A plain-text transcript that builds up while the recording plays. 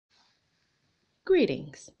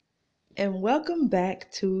Greetings and welcome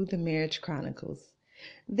back to the Marriage Chronicles.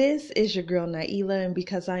 This is your girl Naila, and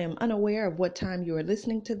because I am unaware of what time you are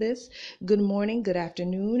listening to this, good morning, good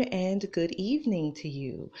afternoon, and good evening to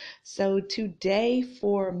you. So today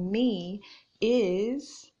for me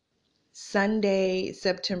is Sunday,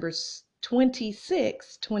 September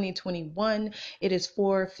 26, 2021. It is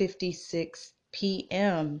 4:56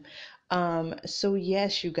 p.m. So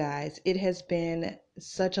yes, you guys, it has been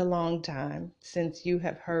such a long time since you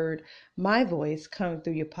have heard my voice come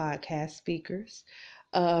through your podcast speakers.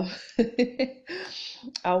 Uh,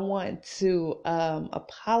 I want to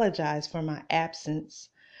apologize for my absence.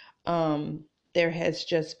 There has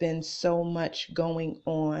just been so much going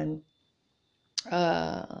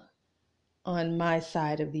uh, on my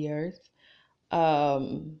side of the earth.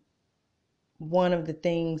 Um, One of the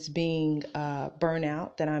things being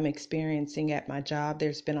burnout that I'm experiencing at my job.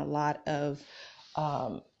 There's been a lot of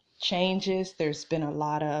um, changes. There's been a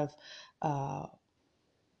lot of uh,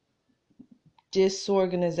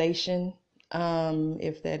 disorganization,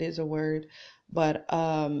 if that is a word, but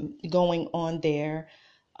going on there.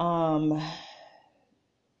 Um,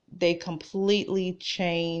 they completely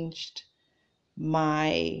changed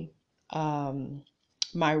my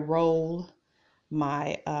my role,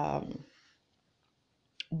 my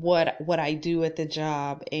what I do at the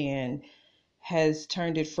job, and has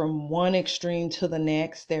turned it from one extreme to the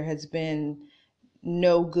next. There has been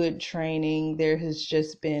no good training. There has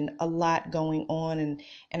just been a lot going on,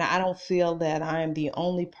 and I don't feel that I am the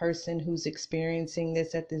only person who's experiencing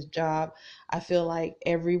this at this job. I feel like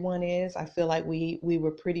everyone is. I feel like we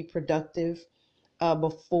were pretty productive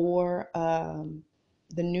before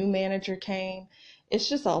the new manager came. It's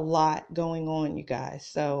just a lot going on, you guys.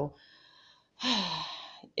 So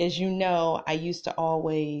as you know, I used to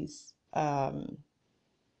always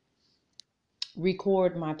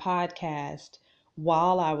record my podcast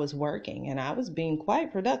while I was working, and I was being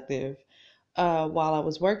quite productive while I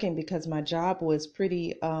was working because my job was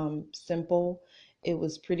pretty simple. It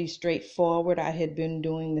was pretty straightforward. I had been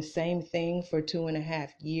doing the same thing for 2.5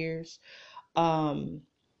 years. Um,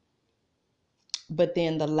 but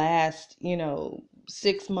then the last,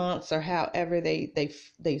 6 months or however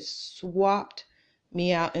they swapped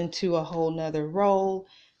me out into a whole nother role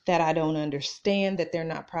that I don't understand, that they're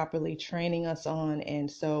not properly training us on. And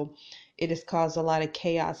so it has caused a lot of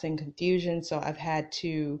chaos and confusion. So I've had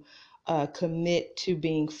to commit to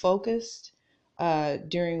being focused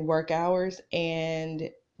during work hours. And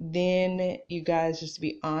then, you guys, just to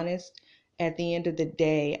be honest, at the end of the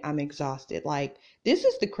day, I'm exhausted. Like, this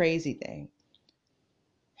is the crazy thing.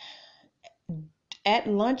 At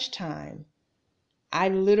lunchtime, I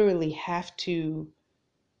literally have to,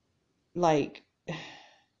 like,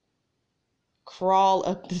 crawl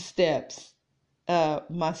up the steps,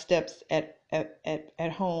 my steps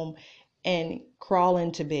at home, and crawl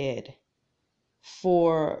into bed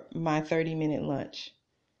for my 30-minute lunch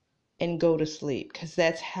and go to sleep, because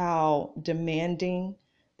that's how demanding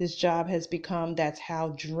this job has become. That's how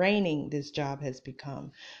draining this job has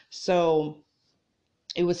become. So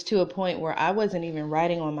it was to a point where I wasn't even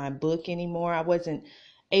writing on my book anymore. I wasn't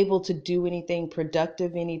able to do anything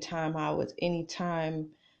productive anytime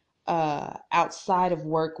outside of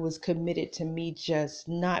work was committed to me just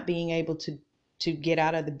not being able to get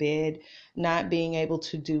out of the bed, not being able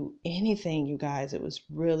to do anything, you guys. It was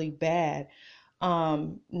really bad.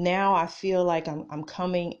 Now I feel like I'm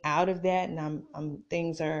coming out of that, and I'm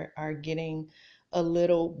things are getting a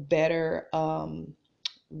little better, well,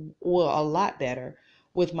 a lot better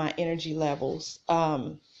with my energy levels.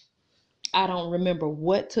 I don't remember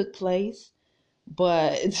what took place,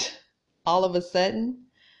 but all of a sudden,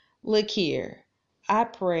 look here, I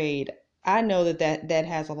prayed. I know that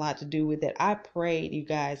has a lot to do with it. I prayed, you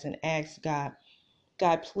guys, and asked God,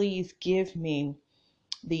 God, please give me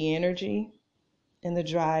the energy and the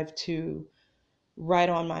drive to write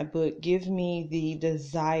on my book. Give me the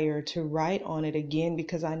desire to write on it again,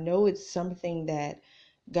 because I know it's something that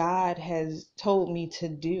God has told me to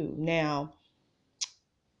do. Now,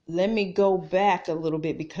 let me go back a little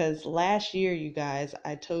bit, because last year, you guys,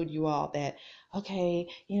 I told you all that, okay,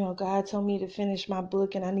 God told me to finish my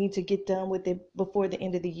book and I need to get done with it before the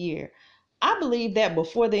end of the year. I believe that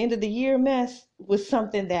before the end of the year mess was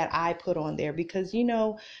something that I put on there, because,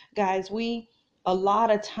 guys, a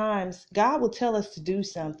lot of times God will tell us to do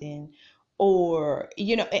something, or,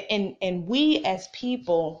 and we as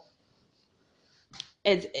people,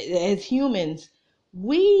 as humans,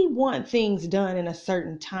 we want things done in a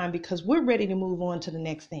certain time because we're ready to move on to the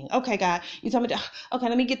next thing. Okay, God, you tell me to, okay,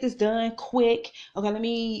 let me get this done quick.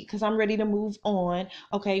 Okay, because I'm ready to move on.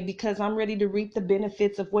 Okay, because I'm ready to reap the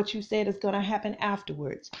benefits of what you said is going to happen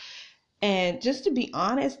afterwards. And just to be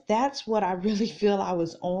honest, that's what I really feel I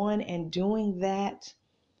was on, and doing that,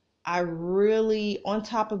 I really, on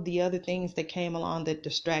top of the other things that came along that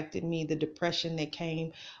distracted me, the depression that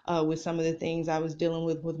came with some of the things I was dealing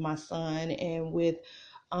with my son, and with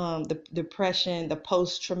the depression, the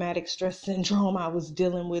post-traumatic stress syndrome I was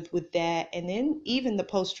dealing with that, and then even the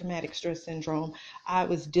post-traumatic stress syndrome I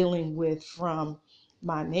was dealing with from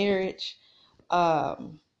my marriage,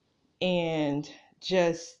 and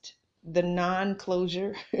just the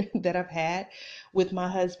non-closure that I've had with my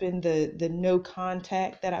husband, the no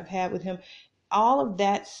contact that I've had with him, all of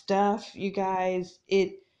that stuff, you guys,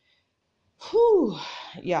 whew,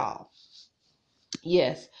 y'all,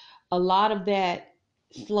 yes, a lot of that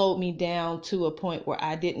slowed me down to a point where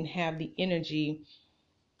I didn't have the energy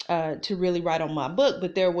to really write on my book.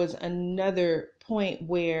 But there was another point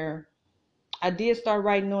where I did start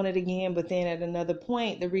writing on it again, but then at another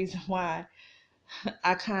point, the reason why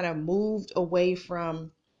I kind of moved away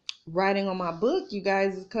from writing on my book, you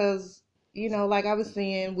guys, is because, like I was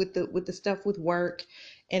saying, with the stuff with work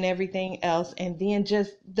and everything else, and then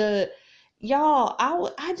just y'all, I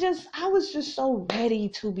was just so ready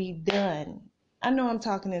to be done. I know I'm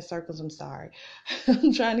talking in circles. I'm sorry.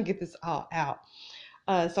 I'm trying to get this all out.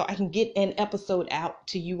 So I can get an episode out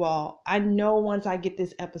to you all. I know once I get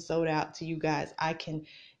this episode out to you guys, I can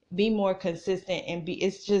be more consistent and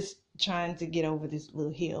it's just trying to get over this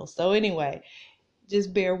little hill. So anyway,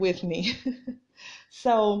 just bear with me.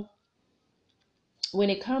 So when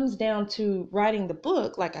it comes down to writing the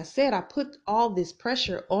book, like I said, I put all this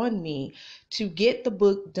pressure on me to get the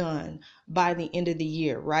book done by the end of the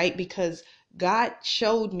year, right? Because God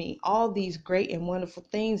showed me all these great and wonderful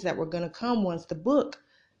things that were going to come once the book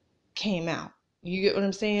came out. You get what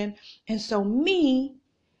I'm saying? And so me,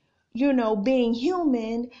 being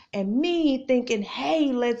human, and me thinking,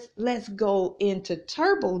 hey, let's go into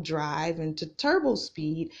turbo drive, into turbo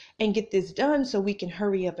speed, and get this done so we can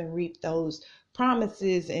hurry up and reap those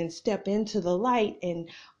promises and step into the light and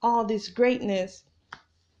all this greatness.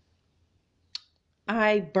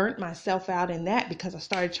 I burnt myself out in that because I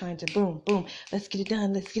started trying to boom, boom, let's get it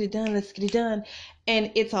done, let's get it done, let's get it done. And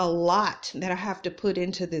it's a lot that I have to put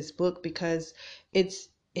into this book because it's,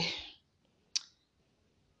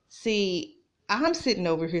 see, I'm sitting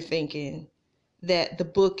over here thinking that the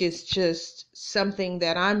book is just something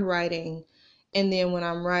that I'm writing, and then when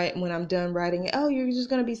I'm done writing it, oh, you're just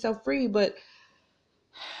going to be so free. But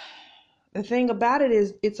the thing about it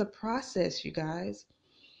is, it's a process, you guys.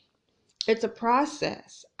 It's a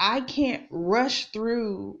process. I can't rush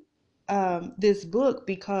through this book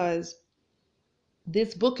because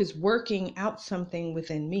this book is working out something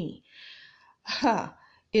within me.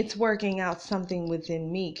 It's working out something within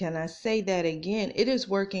me. Can I say that again? It is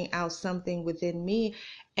working out something within me.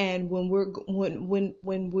 And when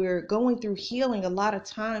we're going through healing, a lot of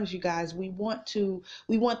times, you guys, we want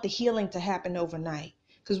the healing to happen overnight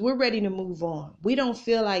because we're ready to move on. We don't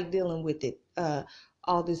feel like dealing with it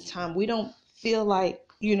all this time. We don't feel like,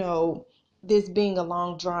 this being a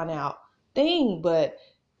long drawn out thing, but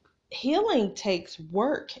healing takes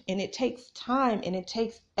work, and it takes time, and it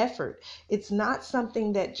takes effort. It's not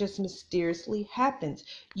something that just mysteriously happens.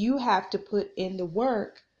 You have to put in the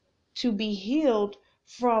work to be healed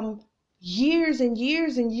from years and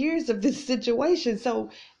years and years of this situation. So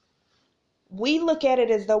we look at it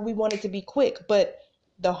as though we want it to be quick, but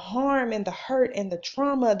the harm and the hurt and the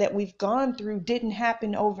trauma that we've gone through didn't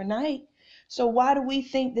happen overnight. So why do we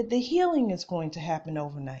think that the healing is going to happen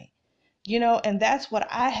overnight? And that's what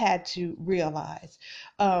I had to realize,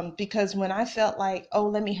 because when I felt like, oh,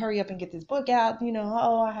 let me hurry up and get this book out,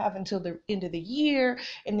 oh, I have until the end of the year,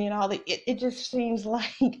 and then it just seems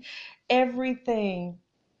like everything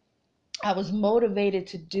I was motivated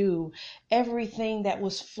to do, everything that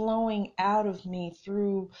was flowing out of me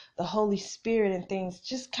through the Holy Spirit and things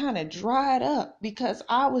just kind of dried up because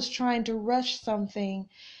I was trying to rush something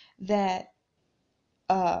that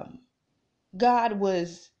God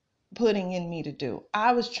was putting in me to do.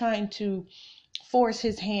 I was trying to force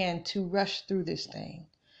his hand to rush through this thing.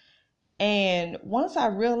 And once I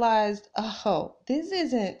realized, oh, this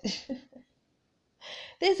isn't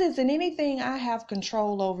this isn't anything I have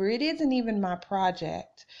control over. It isn't even my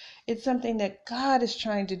project. It's something that God is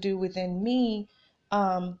trying to do within me.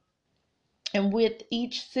 And with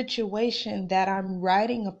each situation that I'm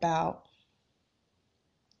writing about,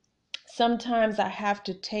 sometimes I have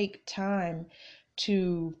to take time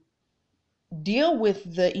to deal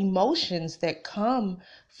with the emotions that come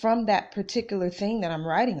from that particular thing that I'm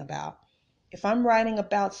writing about. If I'm writing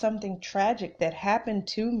about something tragic that happened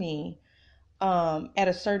to me at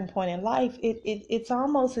a certain point in life, it's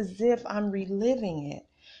almost as if I'm reliving it,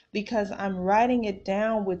 because I'm writing it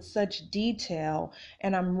down with such detail,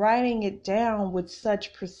 and I'm writing it down with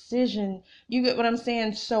such precision. You get what I'm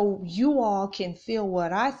saying? So you all can feel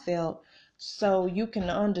what I felt, so you can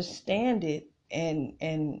understand it,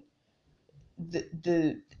 and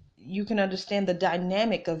the you can understand the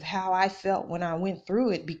dynamic of how I felt when I went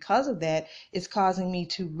through it. Because of that, it's causing me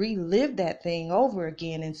to relive that thing over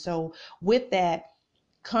again. And so with that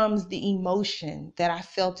comes the emotion that I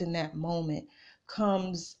felt in that moment,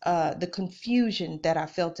 comes the confusion that I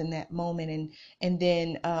felt in that moment, and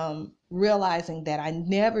then realizing that I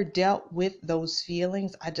never dealt with those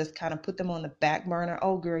feelings. I just kind of put them on the back burner.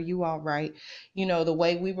 Oh, girl, you all right? The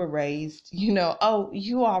way we were raised. Oh,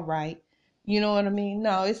 you all right? You know what I mean?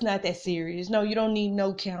 No, it's not that serious. No, you don't need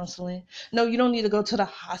no counseling. No, you don't need to go to the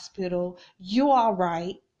hospital. You all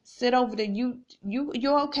right? Sit over there.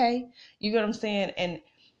 You're okay. You get what I'm saying? And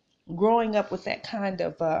growing up with that kind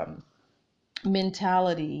of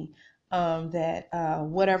mentality, that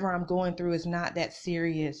whatever I'm going through is not that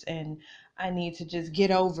serious and I need to just get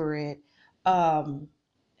over it, um,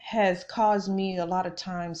 has caused me a lot of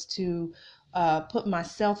times to put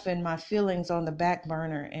myself and my feelings on the back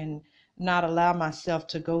burner and not allow myself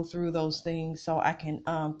to go through those things, so I can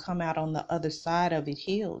come out on the other side of it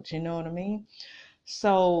healed. You know what I mean?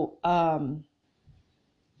 So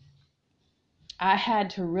I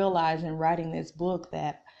had to realize in writing this book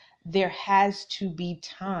that there has to be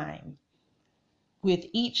time with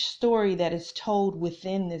each story that is told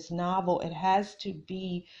within this novel. It has to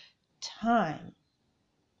be time.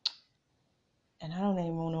 And I don't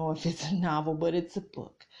even know if it's a novel, but it's a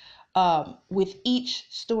book. With each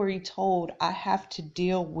story told, I have to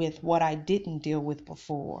deal with what I didn't deal with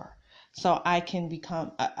before, so I can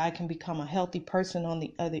become a healthy person on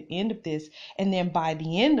the other end of this. And then by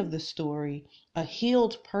the end of the story, a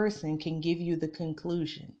healed person can give you the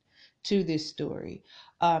conclusion to this story,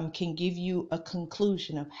 can give you a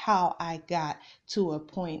conclusion of how I got to a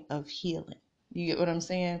point of healing. You get what I'm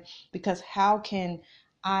saying? Because how can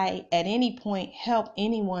I at any point help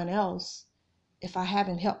anyone else if I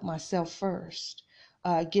haven't helped myself first,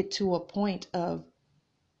 get to a point of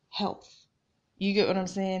health? You get what I'm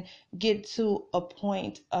saying? Get to a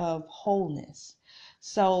point of wholeness.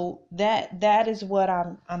 So that is what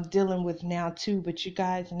I'm dealing with now too. But you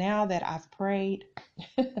guys, now that I've prayed,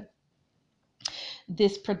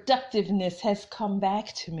 this productiveness has come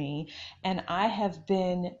back to me, and I have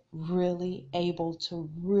been really able to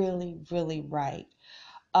really write.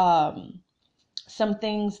 Um, some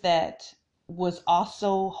things that was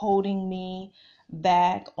also holding me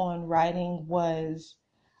back on writing was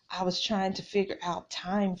I was trying to figure out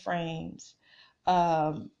time frames,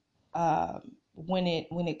 um, when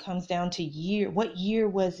it comes down to what year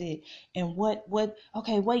was it, and what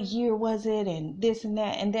year was it, and this and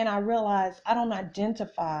that. And then I realized I don't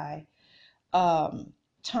identify um,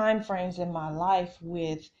 time frames in my life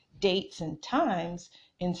with dates and times.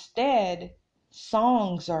 Instead,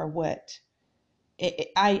 songs are what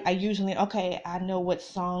I usually, okay, I know what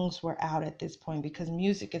songs were out at this point, because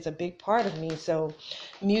music is a big part of me. So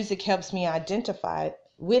music helps me identify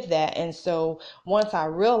with that. And so once I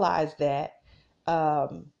realized that,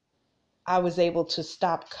 um, I was able to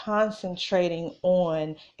stop concentrating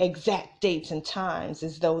on exact dates and times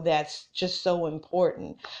as though that's just so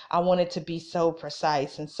important. I wanted to be so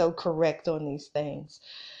precise and so correct on these things.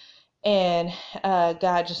 And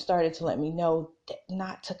God just started to let me know that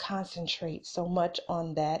not to concentrate so much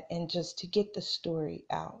on that, and just to get the story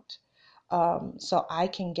out, so I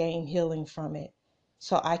can gain healing from it,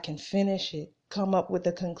 so I can finish it, come up with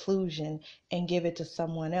a conclusion, and give it to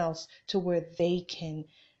someone else to where they can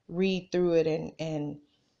read through it and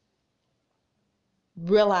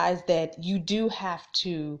realize that you do have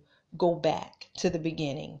to go back to the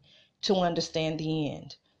beginning to understand the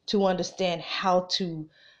end, to understand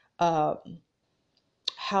uh,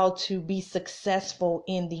 how to be successful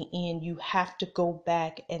in the end. You have to go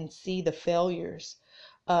back and see the failures,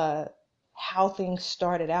 uh, how things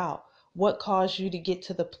started out, what caused you to get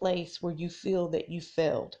to the place where you feel that you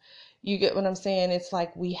failed. You get what I'm saying? It's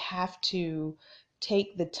like we have to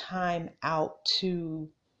take the time out to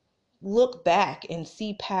look back and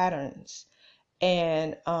see patterns,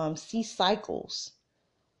 and see cycles,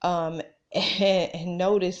 um, and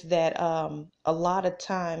notice that a lot of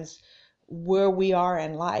times where we are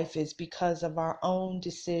in life is because of our own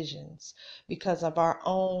decisions, because of our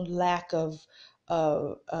own lack of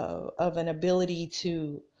an ability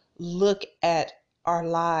to look at our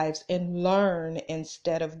lives and learn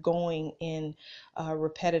instead of going in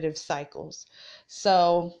repetitive cycles.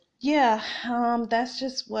 So yeah, that's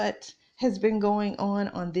just what has been going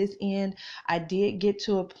on this end. I did get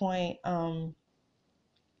to a point,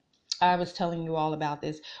 I was telling you all about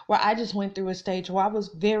this, where I just went through a stage where I was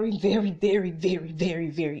very, very, very, very, very,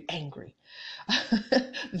 very angry.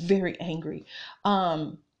 Very angry.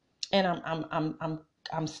 Um, and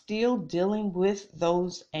I'm still dealing with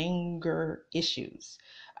those anger issues.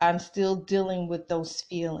 I'm still dealing with those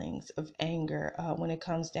feelings of anger when it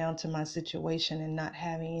comes down to my situation and not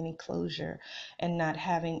having any closure and not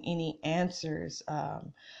having any answers.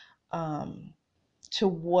 Um, to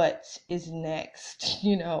what is next,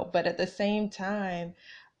 But at the same time,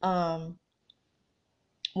 um,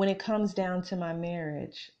 when it comes down to my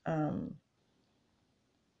marriage,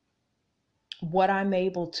 what I'm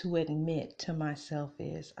able to admit to myself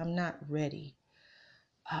is I'm not ready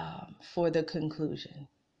for the conclusion.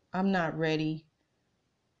 I'm not ready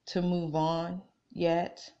to move on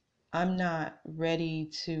yet. I'm not ready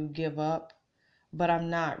to give up, but I'm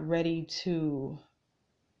not ready to,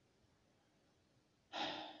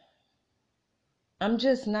 I'm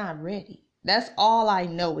just not ready. That's all I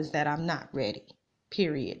know, is that I'm not ready,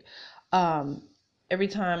 period. Um, every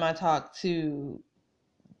time I talk to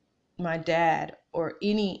my dad or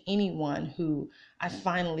anyone who I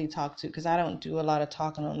finally talk to, because I don't do a lot of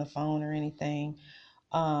talking on the phone or anything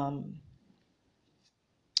um,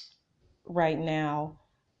 right now,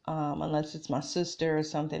 unless it's my sister or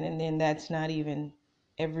something, and then that's not even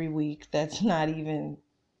every week. That's not even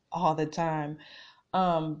all the time.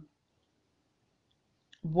 Um,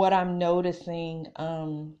 what I'm noticing,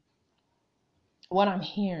 what I'm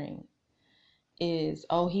hearing is,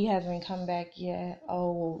 oh, he hasn't come back yet.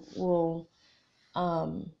 Oh, well,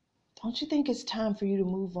 um, don't you think it's time for you to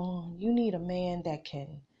move on? You need a man that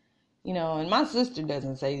can, and my sister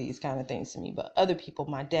doesn't say these kind of things to me, but other people,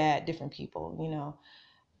 my dad, different people,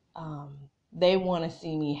 um, they want to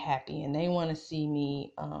see me happy, and they want to see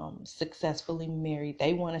me successfully married.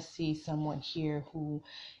 They want to see someone here who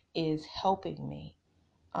is helping me.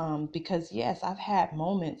 Because yes, I've had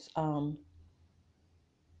moments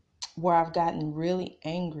where I've gotten really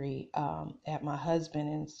angry at my husband,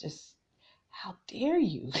 and it's just, how dare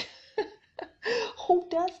you? Who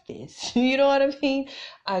does this? You know what I mean?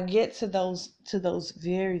 I get to those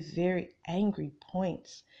very, very angry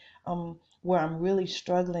points where I'm really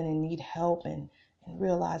struggling and need help, and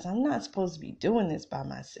realize I'm not supposed to be doing this by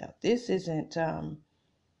myself. This isn't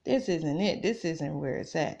it. This isn't where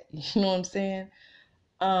it's at. You know what I'm saying?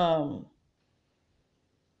 Um,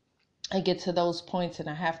 I get to those points and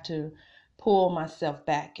I have to pull myself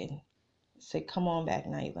back and say, "Come on back,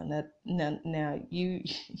 Naila. Now you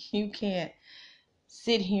you can't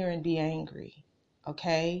sit here and be angry,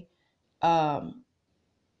 okay? Um,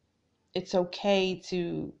 it's okay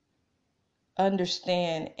to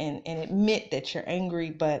understand and admit that you're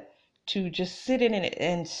angry, but to just sit in it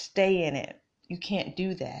and stay in it, you can't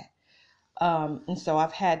do that." And so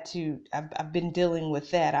I've been dealing with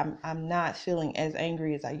that. I'm not feeling as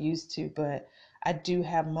angry as I used to, but I do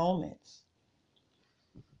have moments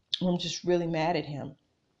where I'm just really mad at him.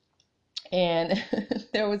 And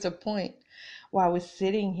there was a point where I was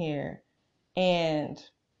sitting here and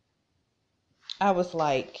I was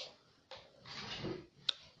like,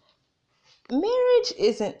 marriage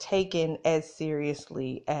isn't taken as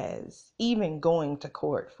seriously as even going to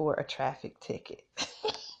court for a traffic ticket.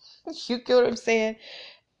 You get what I'm saying?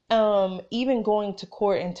 Even going to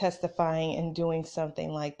court and testifying and doing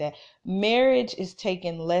something like that, marriage is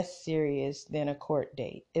taken less serious than a court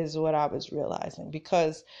date, is what I was realizing.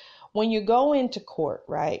 Because when you go into court,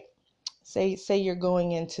 right? Say you're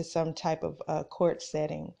going into some type of court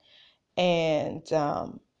setting, and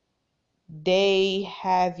they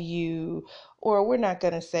have you, or we're not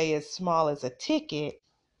going to say as small as a ticket,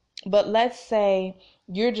 but let's say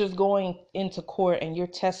you're just going into court and you're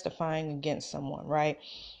testifying against someone, right?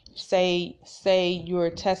 Say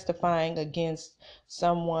you're testifying against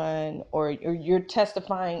someone, or you're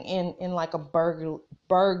testifying in like a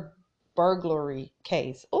burglary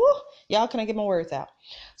case. Oh, y'all, can I get my words out?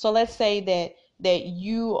 So let's say that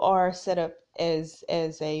you are set up as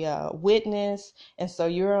a witness, and so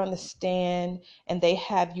you're on the stand, and they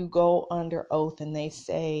have you go under oath, and they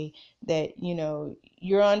say that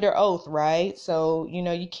you're under oath, right? So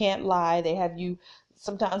you can't lie. They have you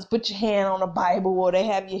sometimes put your hand on a Bible, or they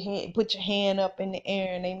have put your hand up in the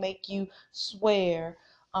air, and they make you swear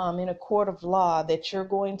in a court of law that you're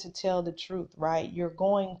going to tell the truth, right?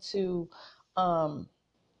 Um,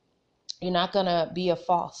 you're not going to be a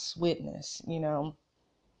false witness,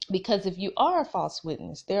 Because if you are a false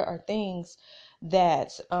witness, there are things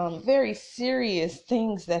that, very serious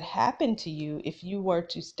things that happen to you if you were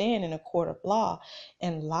to stand in a court of law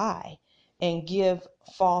and lie and give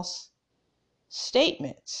false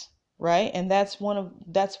statements, right? And that's one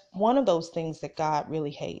of those things that God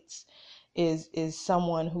really hates, is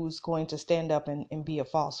someone who's going to stand up and be a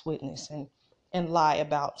false witness and lie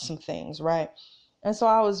about some things, right? And so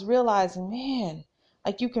I was realizing, man,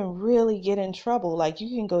 like you can really get in trouble. Like you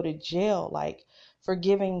can go to jail, like for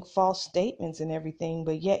giving false statements and everything,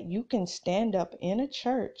 but yet you can stand up in a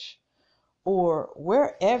church or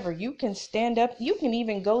wherever. You can stand up. You can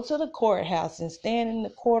even go to the courthouse and stand in the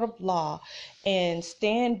court of law and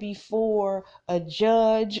stand before a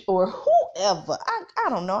judge or whoever. I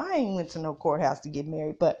don't know. I ain't went to no courthouse to get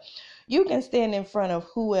married, but you can stand in front of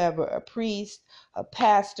whoever, a priest, a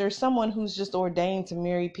pastor, someone who's just ordained to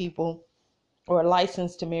marry people or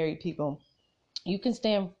licensed to marry people. You can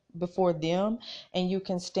stand before them, and you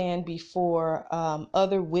can stand before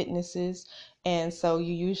other witnesses. And so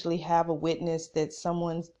you usually have a witness that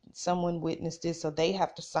someone witnessed it, so they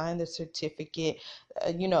have to sign the certificate.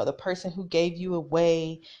 The person who gave you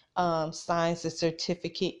away signs the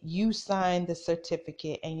certificate. You sign the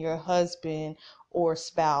certificate, and your husband or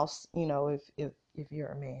spouse, if you're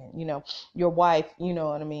a man, your wife, you know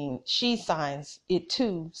what I mean, she signs it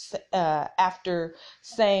too, after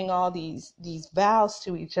saying all these vows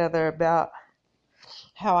to each other about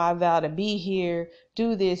how I vow to be here,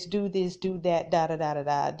 do this, do that, da da da da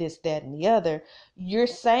da, this, that, and the other. You're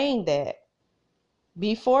saying that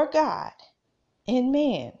before God and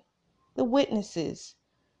man, the witnesses,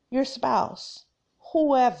 your spouse,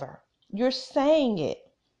 whoever. You're saying it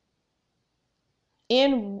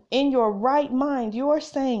in your right mind. You're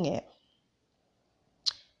saying it.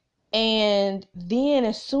 And then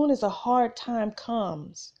as soon as a hard time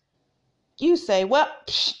comes, you say, well,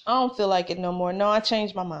 I don't feel like it no more. No, I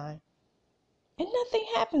changed my mind. And nothing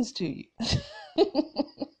happens to you.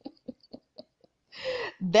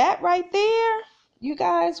 That right there, you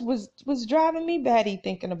guys, was driving me batty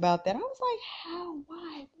thinking about that. I was like, how,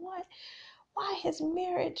 why, what? Why has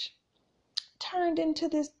marriage turned into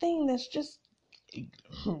this thing that's just,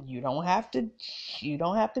 you don't have to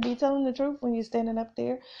be telling the truth when you're standing up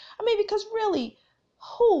there. I mean, because really,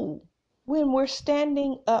 when we're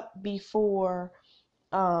standing up before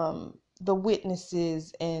the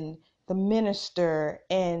witnesses and the minister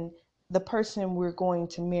and the person we're going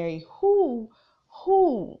to marry, who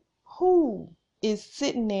is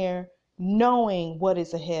sitting there knowing what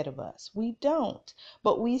is ahead of us? We don't,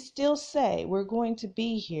 but we still say we're going to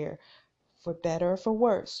be here for better or for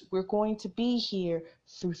worse. We're going to be here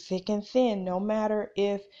through thick and thin, no matter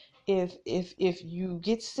if you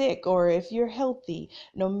get sick or if you're healthy,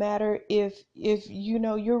 no matter if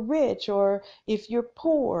you're rich or if you're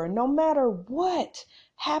poor, no matter what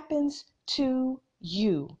happens to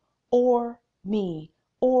you or me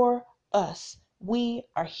or us, we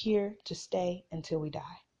are here to stay until we die.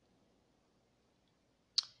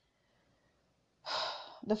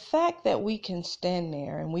 The fact that we can stand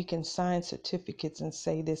there and we can sign certificates and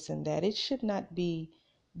say this and that, it should not be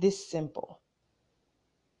this simple.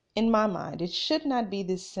 In my mind, it should not be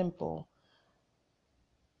this simple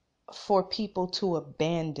for people to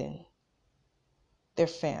abandon their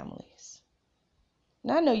families.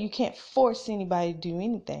 Now, I know you can't force anybody to do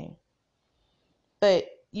anything, but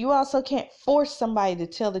you also can't force somebody to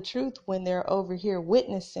tell the truth when they're over here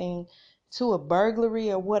witnessing to a burglary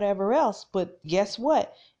or whatever else. But guess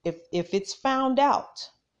what? If it's found out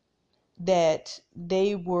that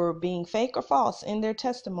they were being fake or false in their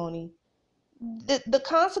testimony, the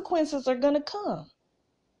consequences are going to come.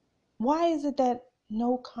 Why is it that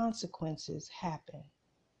no consequences happen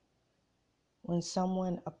when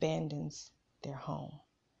someone abandons their home?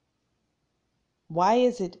 Why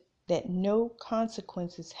is it that no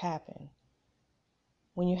consequences happen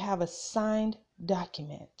when you have a signed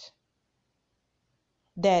document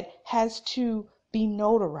that has to be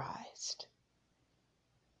notarized?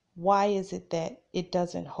 Why is it that it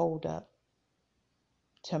doesn't hold up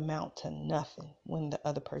to amount to nothing when the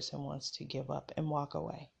other person wants to give up and walk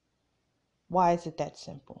away? Why is it that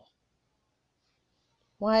simple?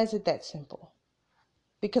 Why is it that simple?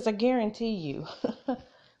 Because I guarantee you,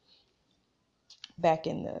 back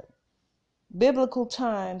in the biblical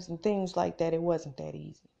times and things like that, it wasn't that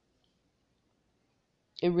easy.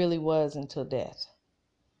 It really was until death.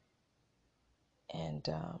 And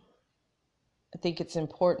I think it's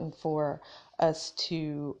important for us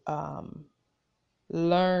to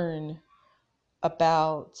learn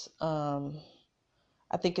about,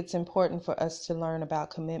 I think it's important for us to learn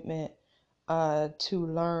about commitment to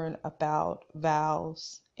learn about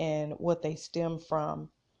vows and what they stem from,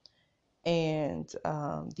 and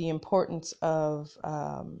the importance of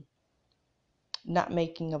not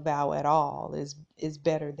making a vow at all is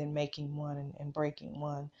better than making one and breaking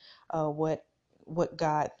one. What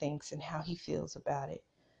God thinks and how He feels about it.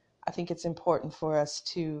 I think it's important for us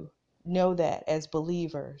to know that as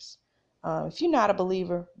believers. If you're not a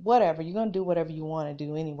believer, whatever, you're gonna do whatever you want to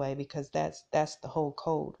do anyway, because that's the whole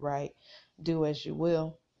code, right? Do as you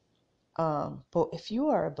will. But if you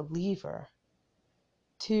are a believer,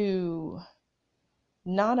 to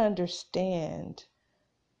not understand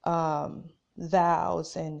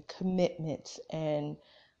vows and commitments and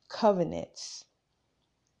covenants,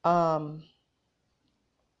 um,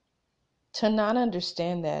 to not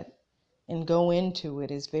understand that and go into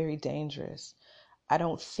it is very dangerous. I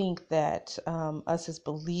don't think that us as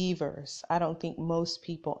believers, I don't think most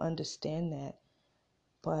people understand that,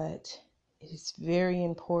 but it's very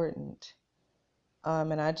important.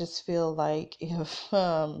 And I just feel like if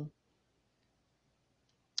one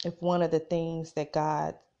of the things that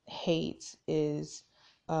God hates is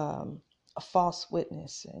a false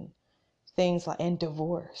witness and things like, and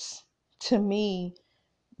divorce, to me,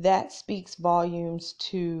 that speaks volumes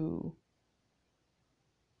to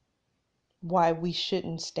why we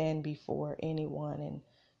shouldn't stand before anyone and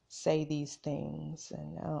say these things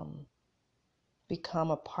and become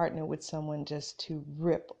a partner with someone just to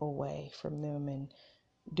rip away from them and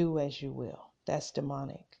do as you will. That's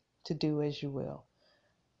demonic, to do as you will.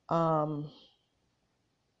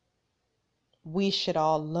 We should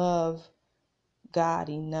all love God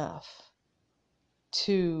enough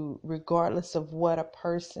to, regardless of what a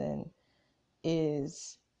person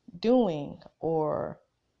is doing, or,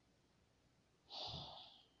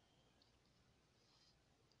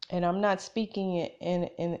 and I'm not speaking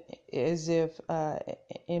in as if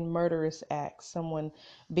in murderous acts, someone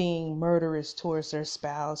being murderous towards their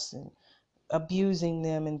spouse and abusing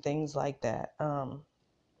them and things like that.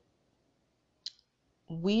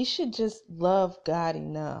 We should just love God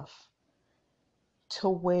enough to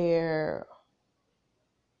where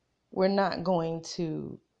we're not going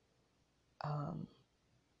to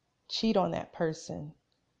cheat on that person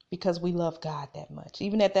because we love God that much.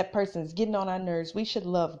 Even if that person is getting on our nerves, we should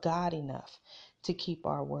love God enough to keep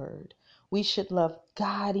our word. We should love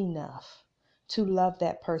God enough to love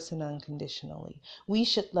that person unconditionally. We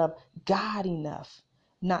should love God enough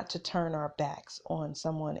not to turn our backs on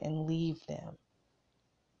someone and leave them.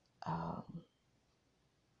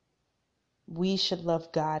 We should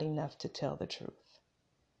love God enough to tell the truth.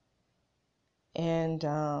 And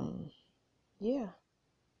yeah.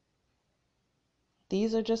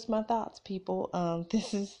 These are just my thoughts, people.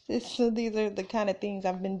 These are the kind of things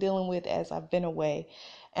I've been dealing with as I've been away,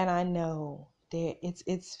 and I know that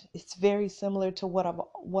it's very similar to what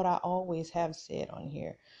I always have said on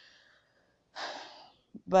here.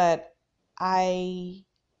 But I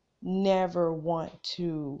never want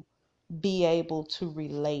to be able to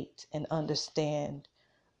relate and understand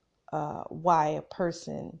why a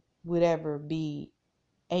person would ever be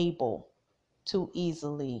able to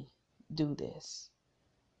easily do this.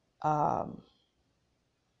 I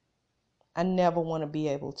never want to be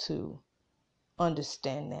able to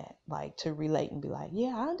understand that, like to relate and be like,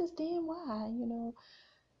 yeah, I understand why,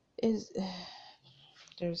 is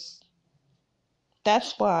there's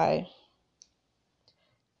that's why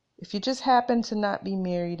if you just happen to not be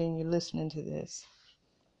married and you're listening to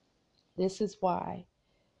this is why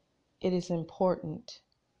it is important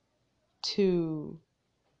to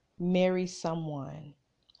marry someone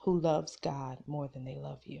who loves God more than they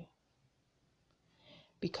love you.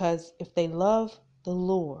 Because if they love the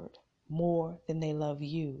Lord more than they love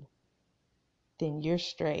you, then you're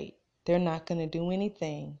straight. They're not going to do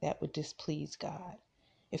anything that would displease God.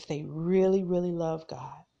 If they really, really love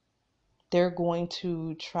God, they're going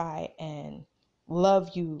to try and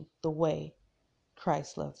love you the way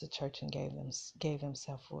Christ loved the church and gave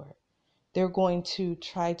himself for it. They're going to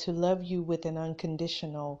try to love you with an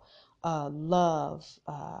unconditional love,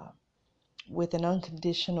 with an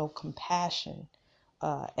unconditional compassion,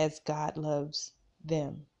 as God loves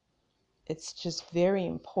them. It's just very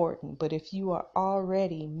important. But if you are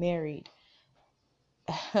already married,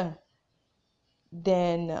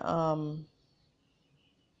 then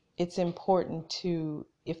it's important to,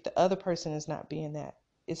 if the other person is not being that,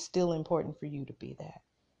 it's still important for you to be that.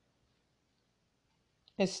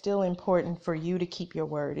 It's still important for you to keep your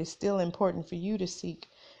word. It's still important for you to seek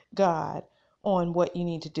God on what you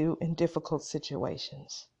need to do in difficult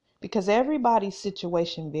situations. Because everybody's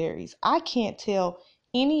situation varies. I can't tell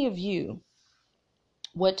any of you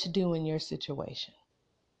what to do in your situation.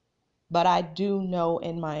 But I do know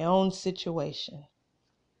in my own situation,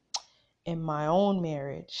 in my own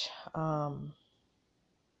marriage,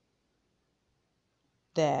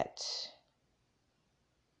 that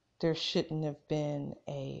there shouldn't have been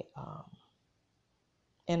an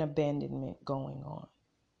abandonment going on.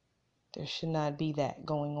 There should not be that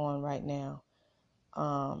going on right now.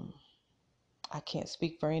 I can't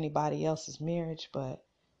speak for anybody else's marriage, but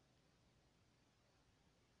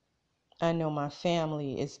I know my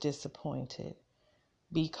family is disappointed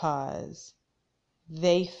because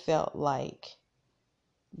they felt like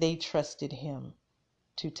they trusted him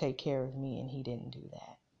to take care of me, and he didn't do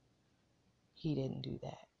that. He didn't do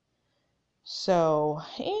that. So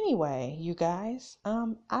anyway, you guys,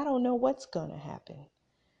 I don't know what's gonna happen.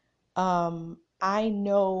 I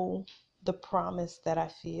know the promise that I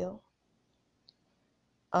feel.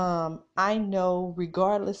 I know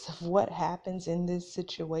regardless of what happens in this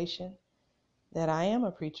situation, that I am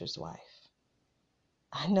a preacher's wife.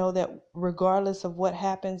 I know that regardless of what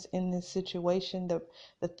happens in this situation,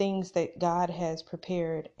 the things that God has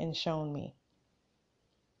prepared and shown me.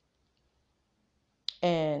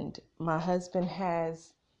 And my husband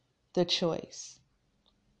has the choice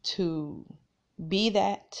to be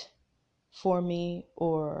that for me,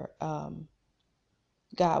 or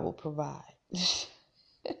God will provide.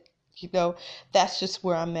 That's just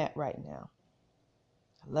where I'm at right now.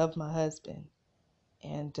 I love my husband,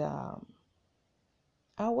 and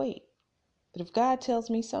I'll wait. But if God tells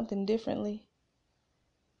me something differently,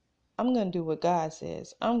 I'm going to do what God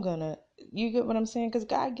says. You get what I'm saying? Because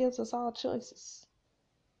God gives us all choices.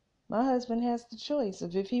 My husband has the choice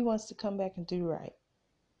of if he wants to come back and do right.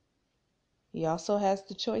 He also has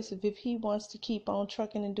the choice of if he wants to keep on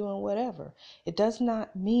trucking and doing whatever. It does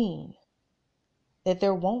not mean that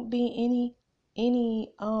there won't be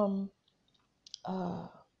any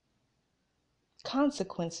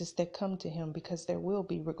consequences that come to him, because there will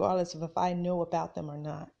be, regardless of if I know about them or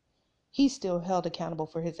not. He's still held accountable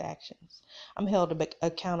for his actions. I'm held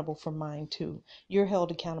accountable for mine too. You're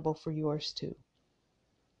held accountable for yours too.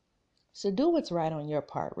 So do what's right on your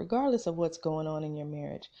part, regardless of what's going on in your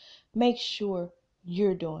marriage. Make sure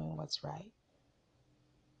you're doing what's right.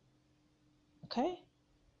 Okay?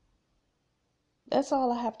 That's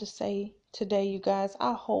all I have to say today, you guys.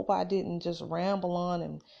 I hope I didn't just ramble on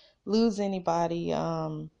and lose anybody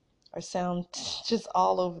or sound just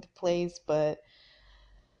all over the place, but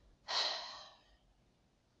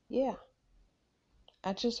yeah,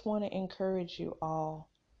 I just want to encourage you all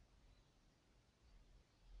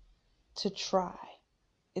to try.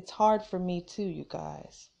 It's hard for me too, you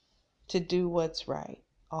guys, to do what's right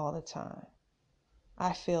all the time.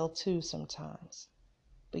 I fail too sometimes.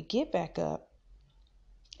 But get back up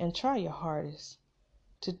and try your hardest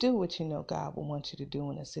to do what you know God will want you to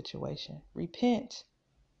do in a situation. Repent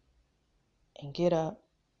and get up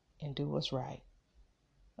and do what's right.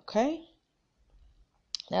 Okay?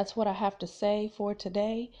 That's what I have to say for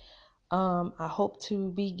today. I hope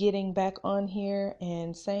to be getting back on here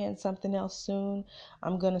and saying something else soon.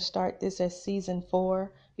 I'm going to start this as season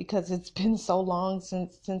 4 because it's been so long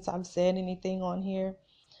since I've said anything on here.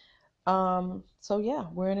 So yeah,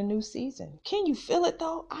 we're in a new season. Can you feel it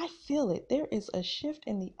though? I feel it. There is a shift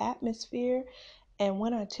in the atmosphere. And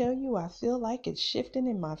when I tell you I feel like it's shifting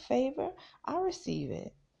in my favor, I receive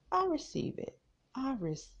it. I receive it. I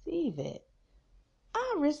receive it.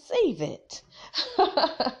 I receive it.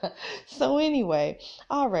 So anyway,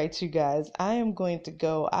 all right, you guys, I am going to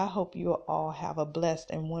go. I hope you all have a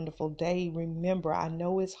blessed and wonderful day. Remember, I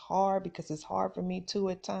know it's hard because it's hard for me too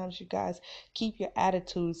at times, you guys. Keep your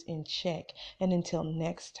attitudes in check. And until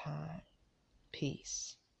next time,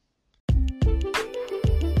 peace.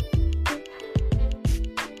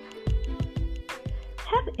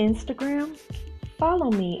 Have Instagram?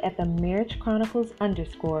 Follow me at the Marriage Chronicles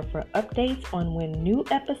 _ for updates on when new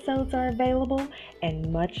episodes are available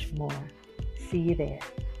and much more. See you there.